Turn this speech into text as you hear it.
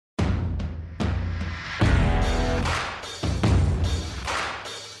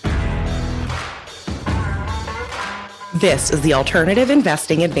This is the Alternative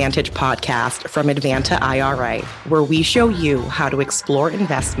Investing Advantage podcast from Advanta IRA, where we show you how to explore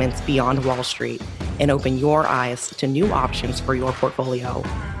investments beyond Wall Street and open your eyes to new options for your portfolio.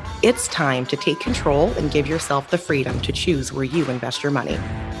 It's time to take control and give yourself the freedom to choose where you invest your money.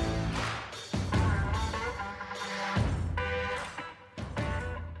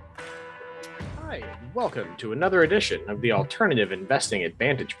 Welcome to another edition of the Alternative Investing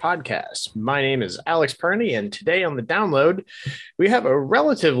Advantage podcast. My name is Alex Perney, and today on the download, we have a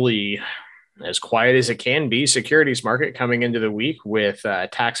relatively, as quiet as it can be, securities market coming into the week with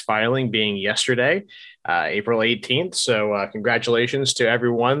tax filing being yesterday, April 18th. So congratulations to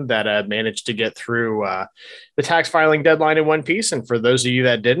everyone that managed to get through the tax filing deadline in one piece. And for those of you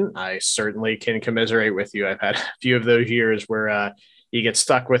that didn't, I certainly can commiserate with you. I've had a few of those years where you get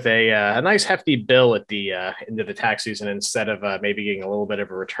stuck with a nice hefty bill at the end of the tax season instead of maybe getting a little bit of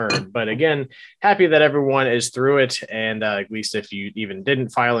a return. But again, happy that everyone is through it. And at least if you even didn't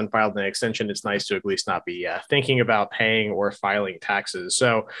file and filed an extension, it's nice to at least not be thinking about paying or filing taxes.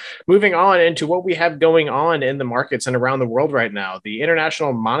 So moving on into what we have going on in the markets and around the world right now, the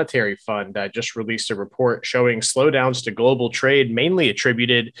International Monetary Fund just released a report showing slowdowns to global trade, mainly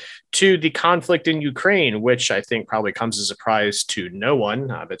attributed to the conflict in Ukraine, which I think probably comes as a surprise to no one,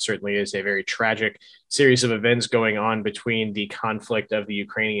 but certainly is a very tragic series of events going on between the conflict of the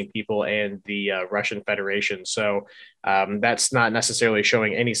Ukrainian people and the Russian Federation. So that's not necessarily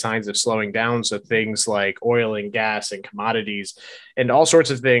showing any signs of slowing down. So things like oil and gas and commodities and all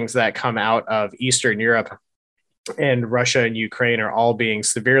sorts of things that come out of Eastern Europe and Russia and Ukraine are all being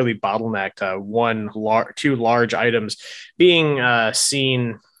severely bottlenecked. Two large items being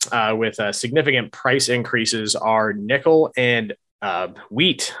seen with significant price increases are nickel and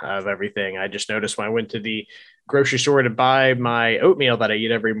wheat of everything. I just noticed when I went to the grocery store to buy my oatmeal that I eat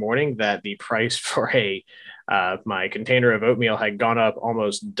every morning that the price for my container of oatmeal had gone up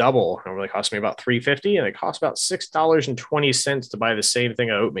almost double. It normally cost me about $3.50, and it cost about $6.20 to buy the same thing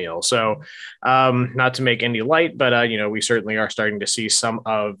of oatmeal. So not to make any light, but we certainly are starting to see some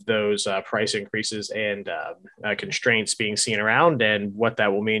of those price increases and constraints being seen around, and what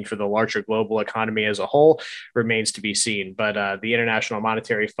that will mean for the larger global economy as a whole remains to be seen. But the International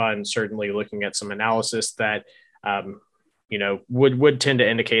Monetary Fund certainly looking at some analysis that would tend to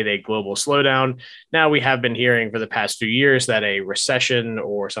indicate a global slowdown. Now, we have been hearing for the past few years that a recession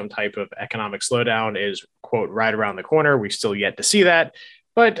or some type of economic slowdown is, quote, right around the corner. We've still yet to see that,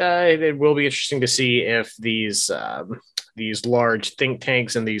 but it will be interesting to see if these large think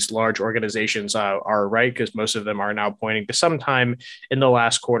tanks and these large organizations are right, because most of them are now pointing to sometime in the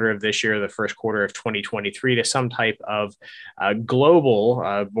last quarter of this year, the first quarter of 2023, to some type of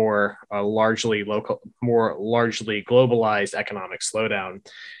global, more largely globalized economic slowdown.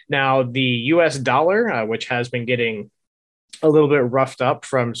 Now, the U.S. dollar, which has been getting a little bit roughed up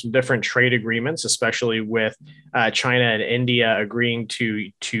from some different trade agreements, especially with China and India agreeing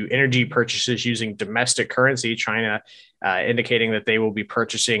to energy purchases using domestic currency. China indicating that they will be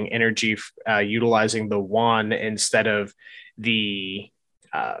purchasing energy utilizing the yuan instead of the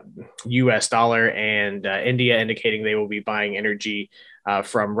U.S. dollar, and India indicating they will be buying energy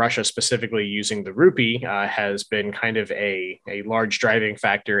from Russia, specifically using the rupee, has been kind of a large driving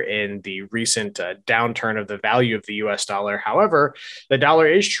factor in the recent downturn of the value of the U.S. dollar. However, the dollar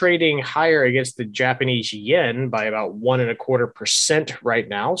is trading higher against the Japanese yen by about 1.25% right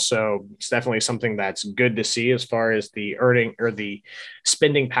now. So it's definitely something that's good to see as far as the earning or the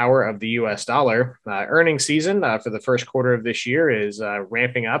spending power of the U.S. dollar. Earnings season for the first quarter of this year is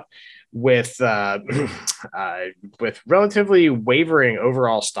ramping up with relatively wavering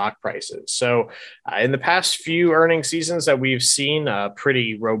overall stock prices. So in the past few earnings seasons that we've seen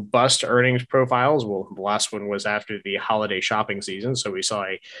pretty robust earnings profiles. Well, the last one was after the holiday shopping season. So we saw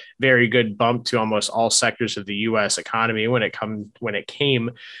a very good bump to almost all sectors of the U.S. economy when it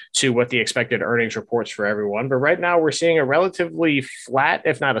came to what the expected earnings reports for everyone. But right now we're seeing a relatively flat,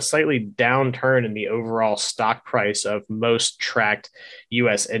 if not a slightly downturn in the overall stock price of most tracked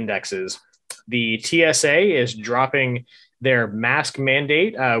U.S. indexes. The TSA is dropping their mask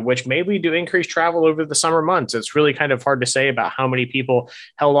mandate, which may lead to increased travel over the summer months. It's really kind of hard to say about how many people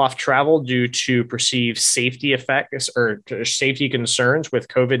held off travel due to perceived safety effects or safety concerns with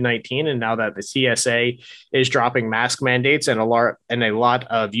COVID-19. And now that the TSA is dropping mask mandates, and a lot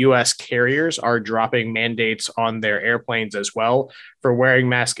of U.S. carriers are dropping mandates on their airplanes as well for wearing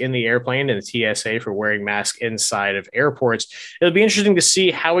masks in the airplane, and the TSA for wearing masks inside of airports. It'll be interesting to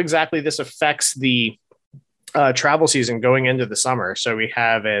see how exactly this affects the travel season going into the summer. So we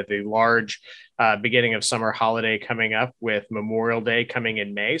have the large beginning of summer holiday coming up with Memorial Day coming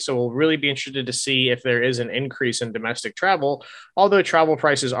in May. So we'll really be interested to see if there is an increase in domestic travel, although travel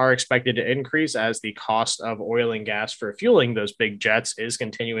prices are expected to increase as the cost of oil and gas for fueling those big jets is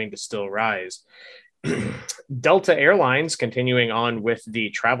continuing to still rise. Delta Airlines, continuing on with the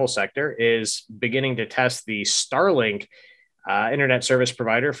travel sector, is beginning to test the Starlink internet service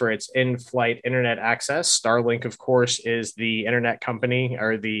provider for its in-flight internet access. Starlink, of course, is the internet company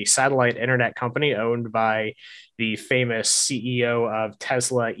or the satellite internet company owned by the famous CEO of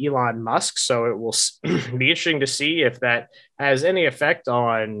Tesla, Elon Musk. So it will be interesting to see if that has any effect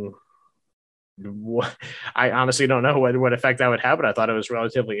on. I honestly don't know what effect that would have, but I thought it was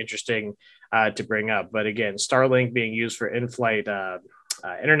relatively interesting to bring up. But again, Starlink being used for in-flight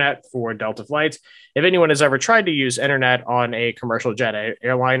internet for Delta flights. If anyone has ever tried to use internet on a commercial jet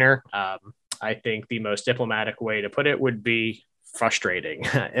airliner, I think the most diplomatic way to put it would be frustrating.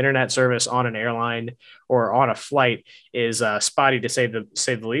 Internet service on an airline or on a flight is spotty to say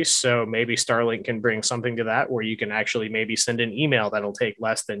the least. So maybe Starlink can bring something to that where you can actually maybe send an email that'll take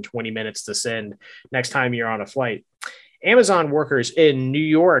less than 20 minutes to send next time you're on a flight. Amazon workers in New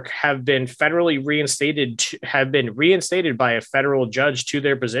York have been reinstated by a federal judge to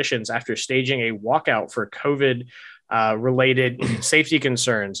their positions after staging a walkout for COVID related safety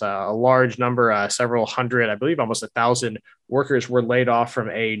concerns. A large number, several hundred, I believe almost 1,000 workers were laid off from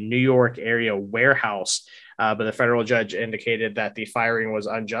a New York area warehouse. But the federal judge indicated that the firing was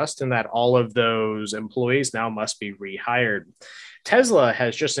unjust and that all of those employees now must be rehired. Tesla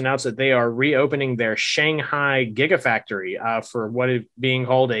has just announced that they are reopening their Shanghai Gigafactory for what is being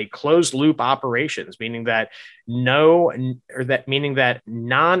called a closed loop operations, meaning that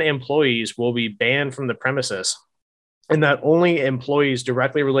non-employees will be banned from the premises, and that only employees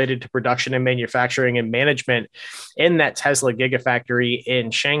directly related to production and manufacturing and management in that Tesla Gigafactory in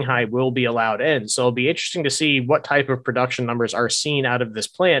Shanghai will be allowed in. So it'll be interesting to see what type of production numbers are seen out of this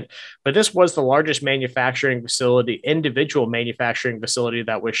plant. But this was the largest individual manufacturing facility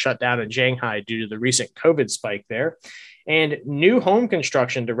that was shut down in Shanghai due to the recent COVID spike there. And new home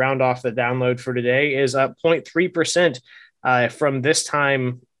construction, to round off the download for today, is up 0.3% from this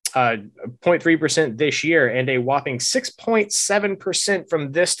time 0.3% this year and a whopping 6.7%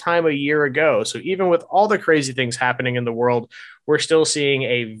 from this time a year ago. So even with all the crazy things happening in the world, we're still seeing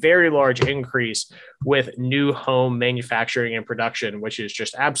a very large increase with new home manufacturing and production, which is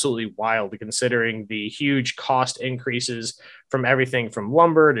just absolutely wild considering the huge cost increases from everything from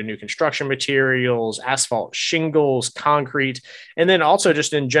lumber to new construction materials, asphalt shingles, concrete, and then also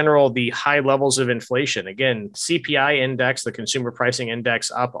just in general, the high levels of inflation. Again, CPI index, the consumer pricing index,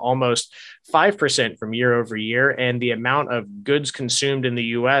 up almost 5% from year over year. And the amount of goods consumed in the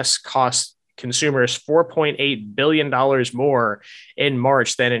US costs consumers $4.8 billion more in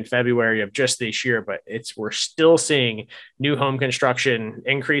March than in February of just this year. But we're still seeing new home construction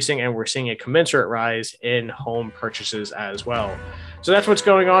increasing, and we're seeing a commensurate rise in home purchases as well. So that's what's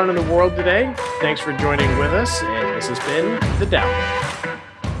going on in the world today. Thanks for joining with us. And this has been The Download.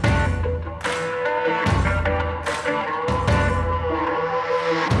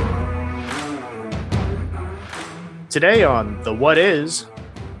 Today on the What is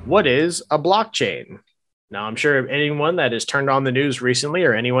a blockchain? Now, I'm sure anyone that has turned on the news recently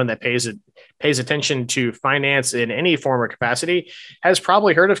or anyone that pays attention to finance in any form or capacity has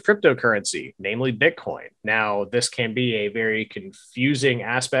probably heard of cryptocurrency, namely Bitcoin. Now, this can be a very confusing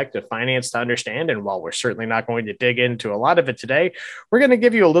aspect of finance to understand. And while we're certainly not going to dig into a lot of it today, we're going to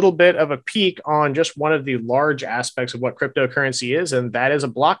give you a little bit of a peek on just one of the large aspects of what cryptocurrency is, and that is a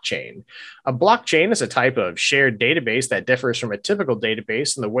blockchain. A blockchain is a type of shared database that differs from a typical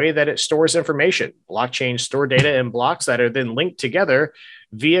database in the way that it stores information. Blockchains store data in blocks that are then linked together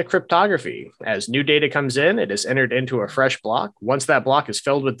via cryptography. As new data comes in, it is entered into a fresh block. Once that block is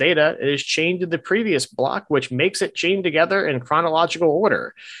filled with data, it is chained to the previous block, which makes it chained together in chronological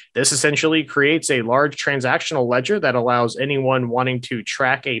order. This essentially creates a large transactional ledger that allows anyone wanting to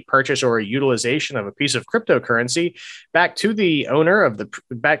track a purchase or a utilization of a piece of cryptocurrency back to the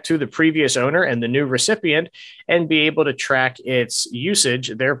previous owner and the new recipient, and be able to track its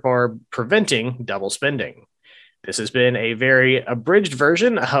usage, therefore preventing double spending. This has been a very abridged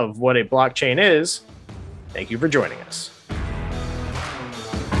version of what a blockchain is. Thank you for joining us.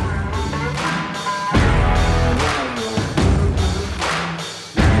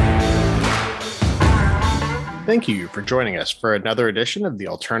 Thank you for joining us for another edition of the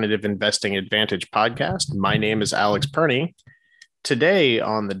Alternative Investing Advantage podcast. My name is Alex Perney. Today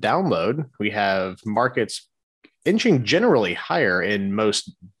on the download, we have markets inching generally higher in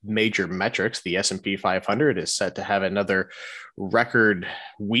most major metrics. The S&P 500 is set to have another record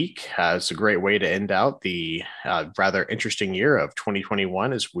week. It's a great way to end out the rather interesting year of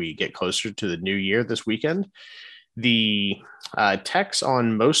 2021 as we get closer to the new year this weekend. The techs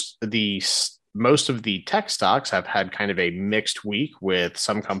on most of the tech stocks have had kind of a mixed week, with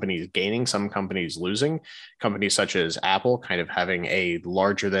some companies gaining, some companies losing. Companies such as Apple kind of having a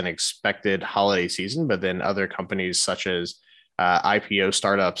larger than expected holiday season, but then other companies such as IPO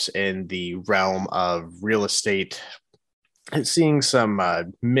startups in the realm of real estate seeing some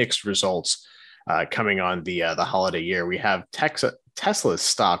mixed results coming on the holiday year. We have Tesla's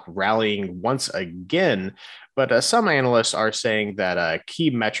stock rallying once again, but some analysts are saying that key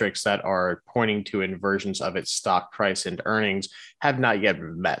metrics that are pointing to inversions of its stock price and earnings have not yet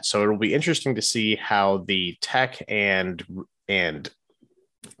been met. So it'll be interesting to see how the tech and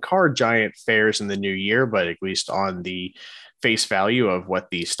car giant fares in the new year, but at least on the face value of what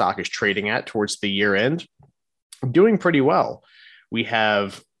the stock is trading at towards the year end, doing pretty well. We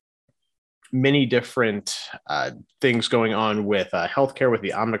have many different things going on with healthcare, with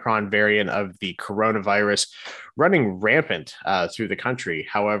the Omicron variant of the coronavirus running rampant through the country.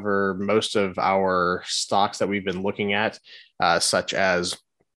 However, most of our stocks that we've been looking at, such as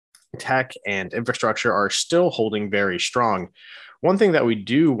tech and infrastructure, are still holding very strong. One thing that we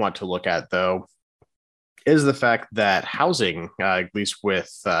do want to look at, though, is the fact that housing, at least with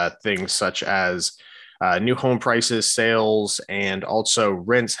things such as new home prices, sales, and also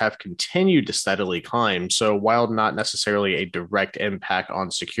rents, have continued to steadily climb. So while not necessarily a direct impact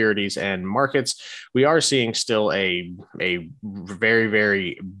on securities and markets, we are seeing still a very,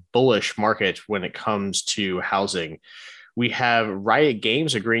 very bullish market when it comes to housing. We have Riot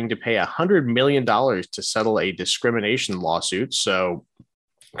Games agreeing to pay $100 million to settle a discrimination lawsuit. So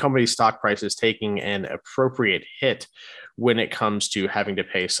company stock prices taking an appropriate hit when it comes to having to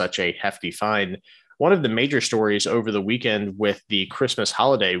pay such a hefty fine. One of the major stories over the weekend with the Christmas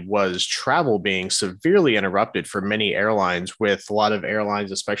holiday was travel being severely interrupted for many airlines, with a lot of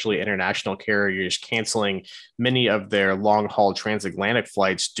airlines, especially international carriers, canceling many of their long-haul transatlantic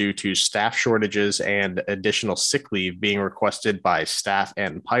flights due to staff shortages and additional sick leave being requested by staff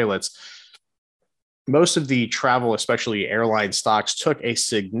and pilots. Most of the travel, especially airline stocks, took a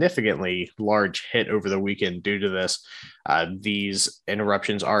significantly large hit over the weekend due to this. These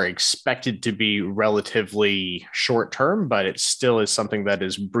interruptions are expected to be relatively short term, but it still is something that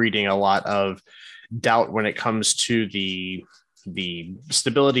is breeding a lot of doubt when it comes to the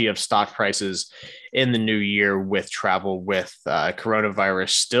stability of stock prices in the new year, with travel, with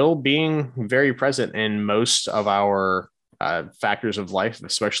coronavirus still being very present in most of our factors of life,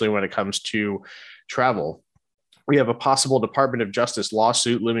 especially when it comes to travel. We have a possible Department of Justice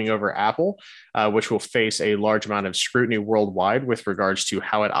lawsuit looming over Apple, which will face a large amount of scrutiny worldwide with regards to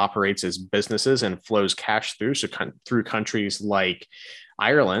how it operates as businesses and flows cash through countries like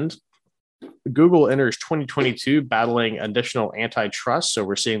Ireland. Google enters 2022 battling additional antitrust. So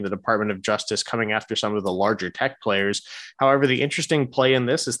we're seeing the Department of Justice coming after some of the larger tech players. However, the interesting play in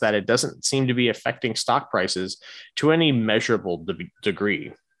this is that it doesn't seem to be affecting stock prices to any measurable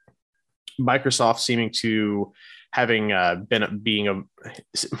degree. Microsoft seeming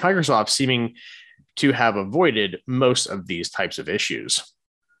to have avoided most of these types of issues.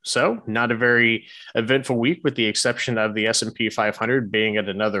 So not a very eventful week, with the exception of the S&P 500 being at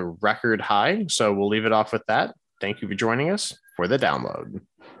another record high. So we'll leave it off with that. Thank you for joining us for the download.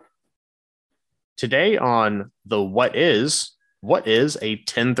 Today on the what is a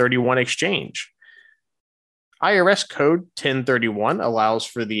 1031 exchange? IRS Code 1031 allows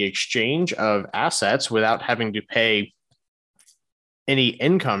for the exchange of assets without having to pay any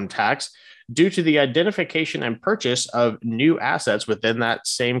income tax due to the identification and purchase of new assets within that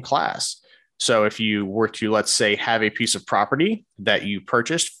same class. So if you were to, let's say, have a piece of property that you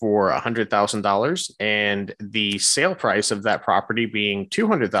purchased for $100,000 and the sale price of that property being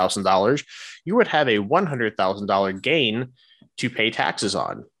 $200,000, you would have a $100,000 gain to pay taxes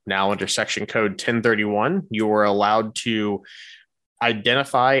on. Now, under Section Code 1031, you are allowed to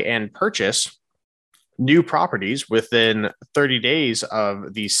identify and purchase new properties within 30 days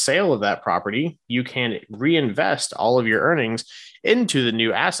of the sale of that property. You can reinvest all of your earnings into the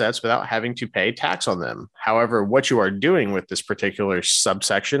new assets without having to pay tax on them. However, what you are doing with this particular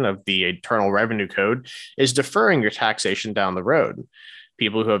subsection of the Internal Revenue Code is deferring your taxation down the road.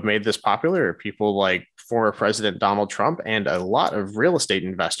 People who have made this popular are people like former President Donald Trump and a lot of real estate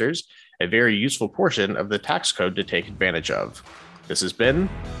investors, a very useful portion of the tax code to take advantage of. This has been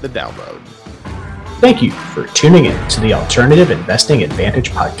The Download. Thank you for tuning in to the Alternative Investing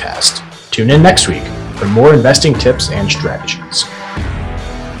Advantage podcast. Tune in next week for more investing tips and strategies.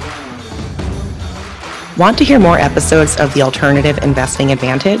 Want to hear more episodes of the Alternative Investing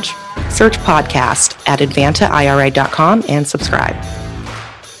Advantage? Search podcast at advantaira.com and subscribe.